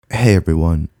Hey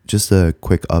everyone, just a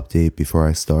quick update before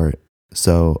I start.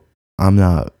 So I'm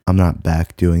not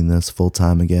back doing this full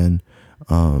time again.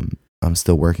 I'm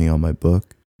still working on my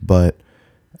book, but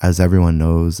as everyone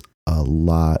knows, a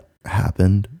lot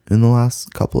happened in the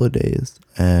last couple of days,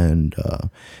 and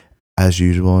as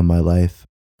usual in my life,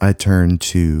 I turned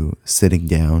to sitting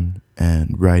down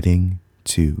and writing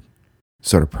to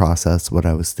sort of process what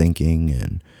I was thinking,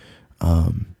 and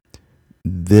um,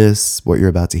 what you're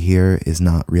about to hear is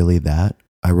not really that.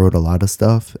 I wrote a lot of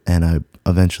stuff and I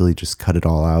eventually just cut it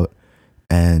all out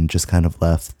and just kind of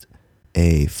left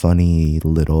a funny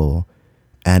little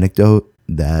anecdote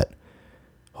that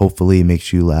hopefully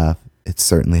makes you laugh. It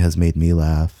certainly has made me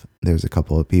laugh. There's a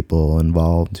couple of people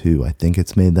involved who I think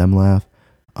it's made them laugh.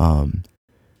 Um,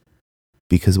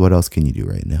 because what else can you do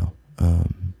right now?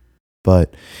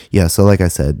 But yeah, so like I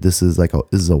said, this is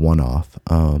a one-off.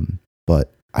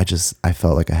 But I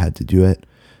felt like I had to do it.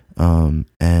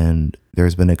 And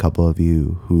there's been a couple of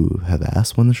you who have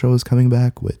asked when the show is coming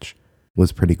back, which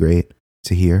was pretty great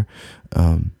to hear.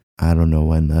 I don't know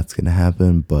when that's going to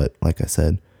happen, but like I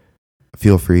said,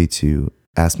 feel free to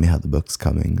ask me how the book's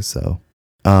coming. So,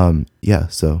 yeah,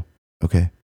 so,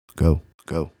 okay, go.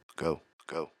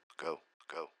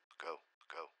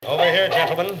 Over here,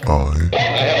 gentlemen. I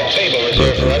have a table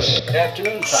reserved for us. Good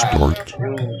afternoon, start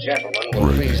You gentlemen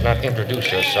will please not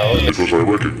introduce yourselves. because I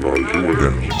recognize you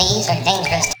again. These are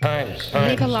dangerous. Times.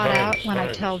 Leave a lot out when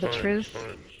I tell the truth.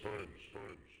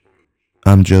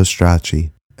 I'm Joe Strachey,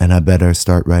 and I better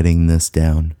start writing this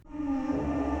down.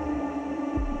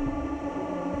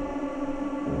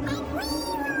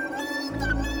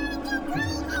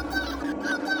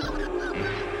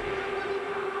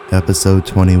 Episode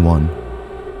 21,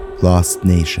 Lost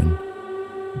Nation,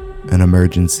 an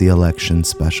emergency election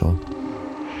special.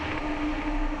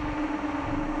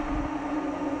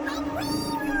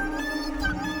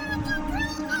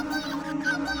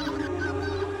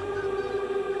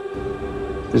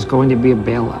 There's going to be a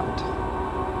bailout.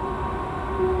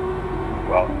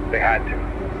 Well, they had to.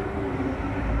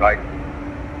 Right?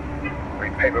 Free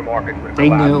paper market would have They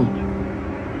collapsed.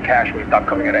 knew. Cash would stop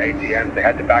coming out of ATMs. They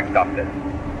had to backstop this.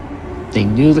 They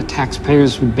knew the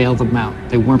taxpayers would bail them out.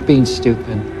 They weren't being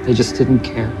stupid. They just didn't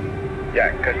care.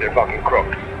 Yeah, because they're fucking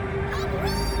crooks.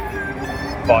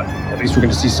 But At least we're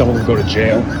gonna see some of them go to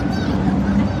jail.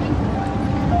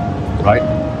 Right?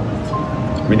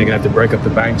 I mean, they're gonna have to break up the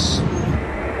banks. the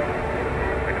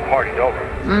party's over.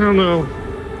 I don't know.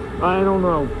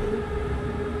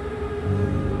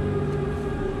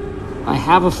 I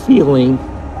have a feeling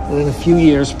that in a few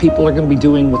years, people are going to be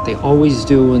doing what they always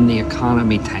do when the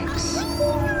economy tanks.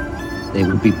 They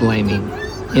will be blaming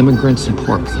immigrants and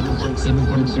poor people.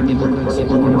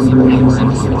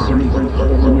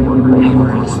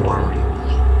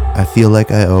 I feel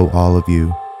like I owe all of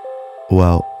you,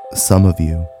 well, some of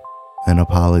you, an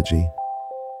apology.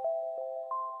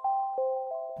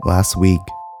 Last week,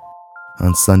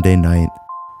 on Sunday night,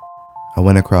 I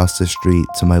went across the street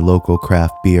to my local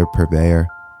craft beer purveyor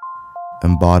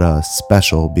and bought a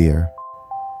special beer.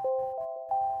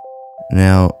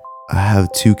 Now, I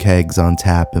have 2 kegs on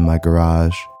tap in my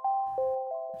garage.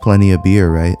 Plenty of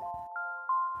beer, right?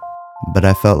 But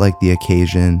I felt like the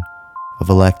occasion of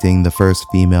electing the first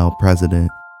female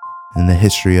president in the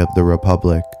history of the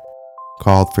Republic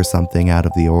called for something out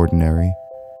of the ordinary.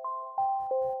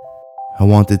 I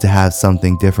wanted to have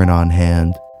something different on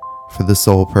hand for the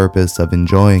sole purpose of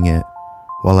enjoying it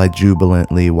while I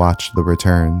jubilantly watched the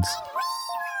returns.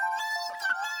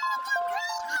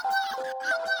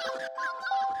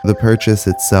 The purchase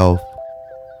itself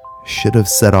should have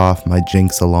set off my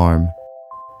Jinx alarm.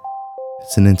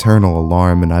 It's an internal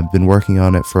alarm and I've been working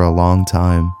on it for a long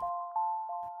time.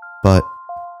 But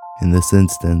in this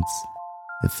instance,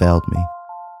 it failed me.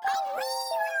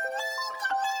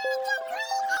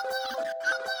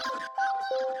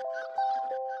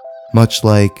 Much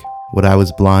like what I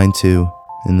was blind to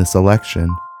in this election,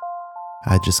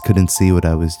 I just couldn't see what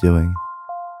I was doing.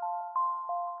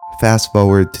 Fast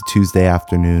forward to Tuesday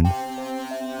afternoon.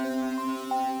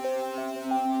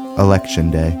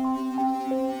 Election day.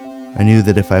 I knew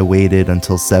that if I waited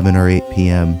until 7 or 8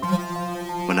 p.m.,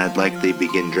 when I'd likely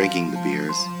begin drinking the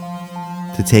beers,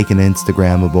 to take an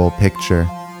Instagrammable picture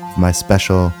of my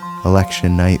special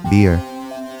election night beer,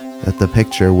 that the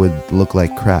picture would look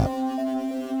like crap.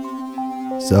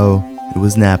 So, it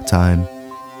was nap time,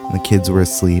 and the kids were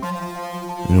asleep,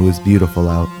 and it was beautiful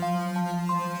out.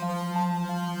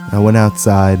 I went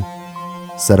outside,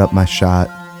 set up my shot,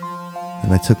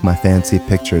 and I took my fancy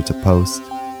picture to post.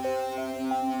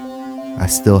 I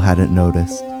still hadn't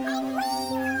noticed.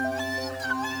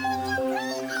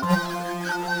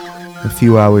 A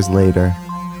few hours later,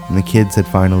 and the kids had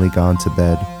finally gone to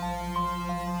bed.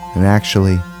 And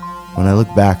actually, when I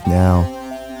look back now,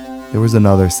 there was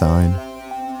another sign.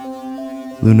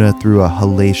 Luna threw a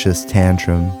hellacious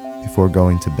tantrum before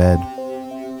going to bed.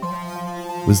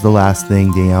 It was the last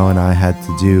thing Danielle and I had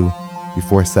to do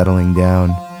before settling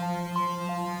down.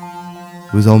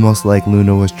 It was almost like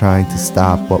Luna was trying to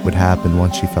stop what would happen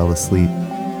once she fell asleep.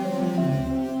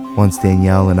 Once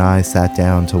Danielle and I sat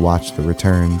down to watch the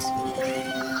returns.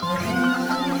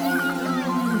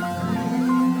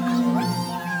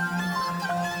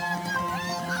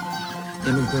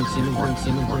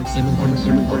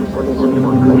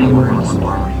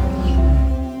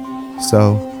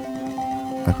 So,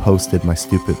 I posted my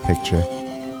stupid picture.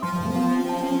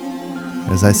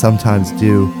 As I sometimes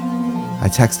do, I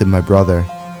texted my brother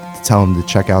to tell him to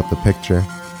check out the picture.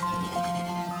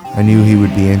 I knew he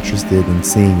would be interested in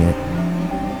seeing it,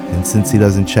 and since he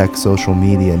doesn't check social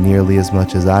media nearly as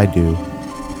much as I do,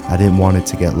 I didn't want it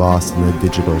to get lost in the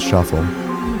digital shuffle.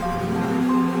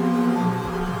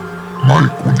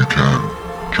 Mike, when you can,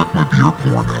 check my beer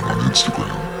porn out on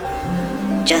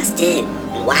Instagram. Just did.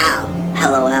 Wow.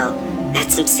 LOL.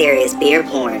 That's some serious beer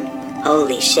porn.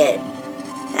 Holy shit.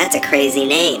 That's a crazy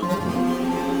name.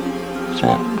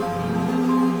 Fuck.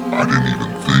 I didn't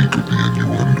even think of the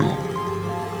innuendo.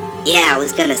 Yeah, I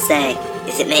was gonna say,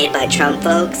 is it made by Trump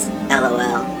folks?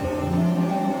 LOL.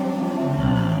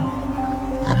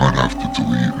 I might have to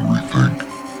delete and rethink.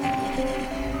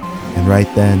 And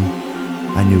right then,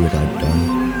 I knew what I'd done.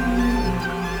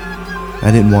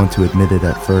 I didn't want to admit it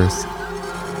at first,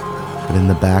 but in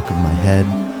the back of my head,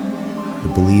 the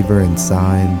believer in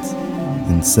signs,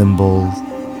 in symbols,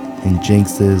 in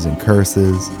jinxes and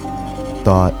curses,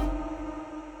 thought,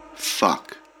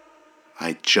 fuck,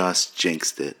 I just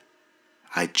jinxed it.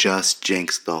 I just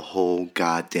jinxed the whole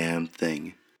goddamn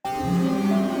thing.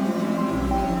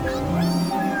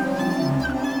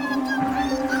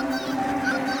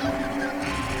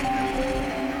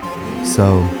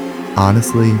 So,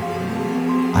 honestly,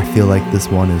 I feel like this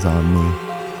one is on me.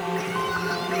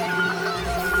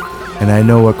 And I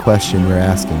know what question you're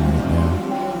asking right now.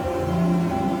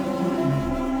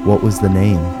 What was the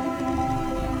name?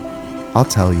 I'll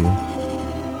tell you.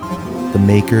 The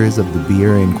makers of the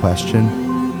beer in question?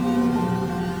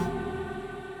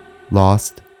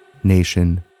 Lost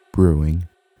Nation Brewing.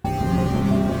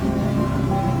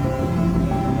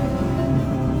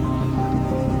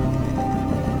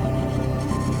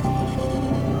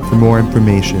 For more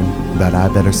information about I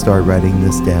Better Start Writing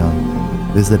This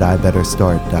Down, visit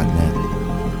ibetterstart.net.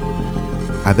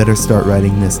 I Better Start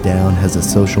Writing This Down has a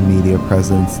social media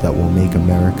presence that will make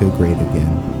America great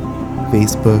again.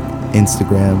 Facebook,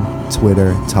 Instagram,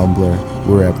 Twitter, Tumblr,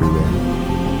 we're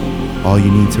everywhere. All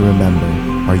you need to remember,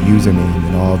 our username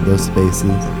in all of those spaces,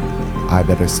 I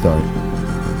Better Start.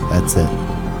 That's it.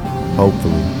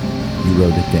 Hopefully, you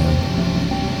wrote it down.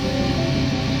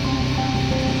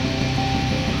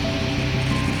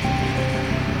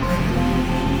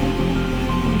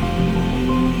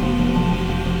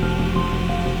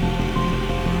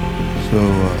 So,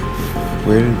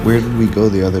 where did we go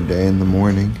the other day in the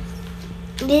morning?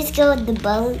 Let's go with the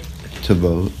boat. To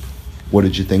vote. What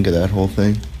did you think of that whole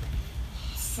thing?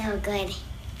 So good.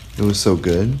 It was so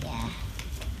good. Yeah.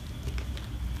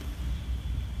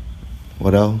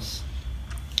 What else?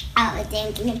 I was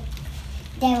thinking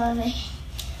there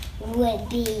would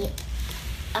be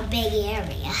a big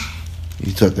area.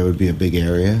 You thought there would be a big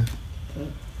area?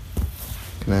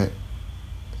 Can I?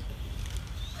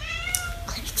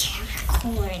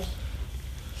 Corn.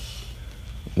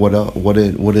 What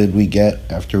did we get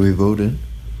after we voted?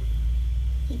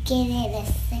 You get it a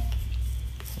 6.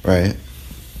 Right.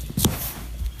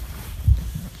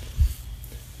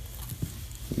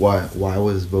 Why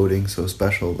was voting so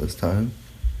special this time?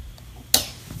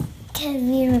 Because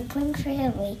we were voting for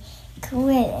Hillary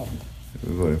Clinton.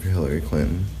 We voted for Hillary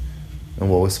Clinton. And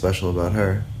what was special about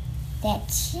her?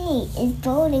 That she is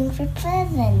voting for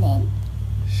president.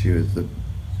 She was the...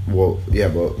 Well, yeah,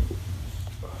 but...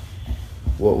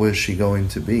 What was she going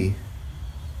to be?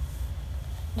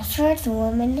 The first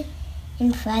woman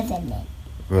in president.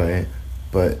 Right.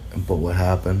 But what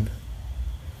happened?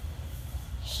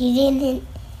 She didn't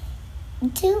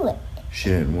do it. She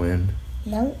didn't win.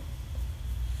 No.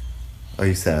 Are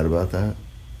you sad about that?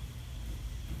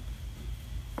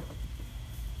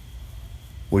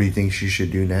 What do you think she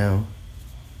should do now?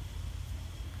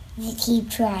 Keep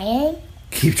trying.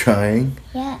 Keep trying?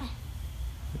 Yeah.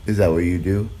 Is that what you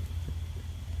do?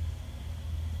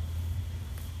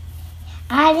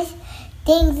 I just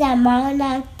things that Mom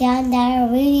knocked down that are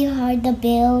really hard to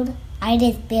build, I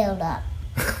just build up.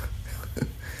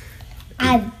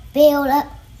 I build up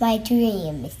my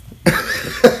dreams.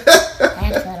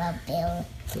 That's what I'll build.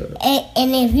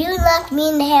 And if you lock me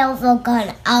in the house of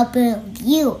gun, I'll build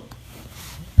you.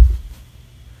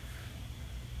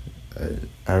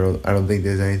 I don't think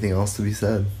there's anything else to be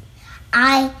said.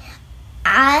 I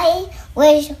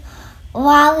wish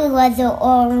Wally was an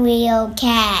Oreo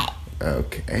cat.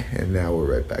 Okay, and now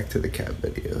we're right back to the cat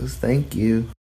videos. Thank you.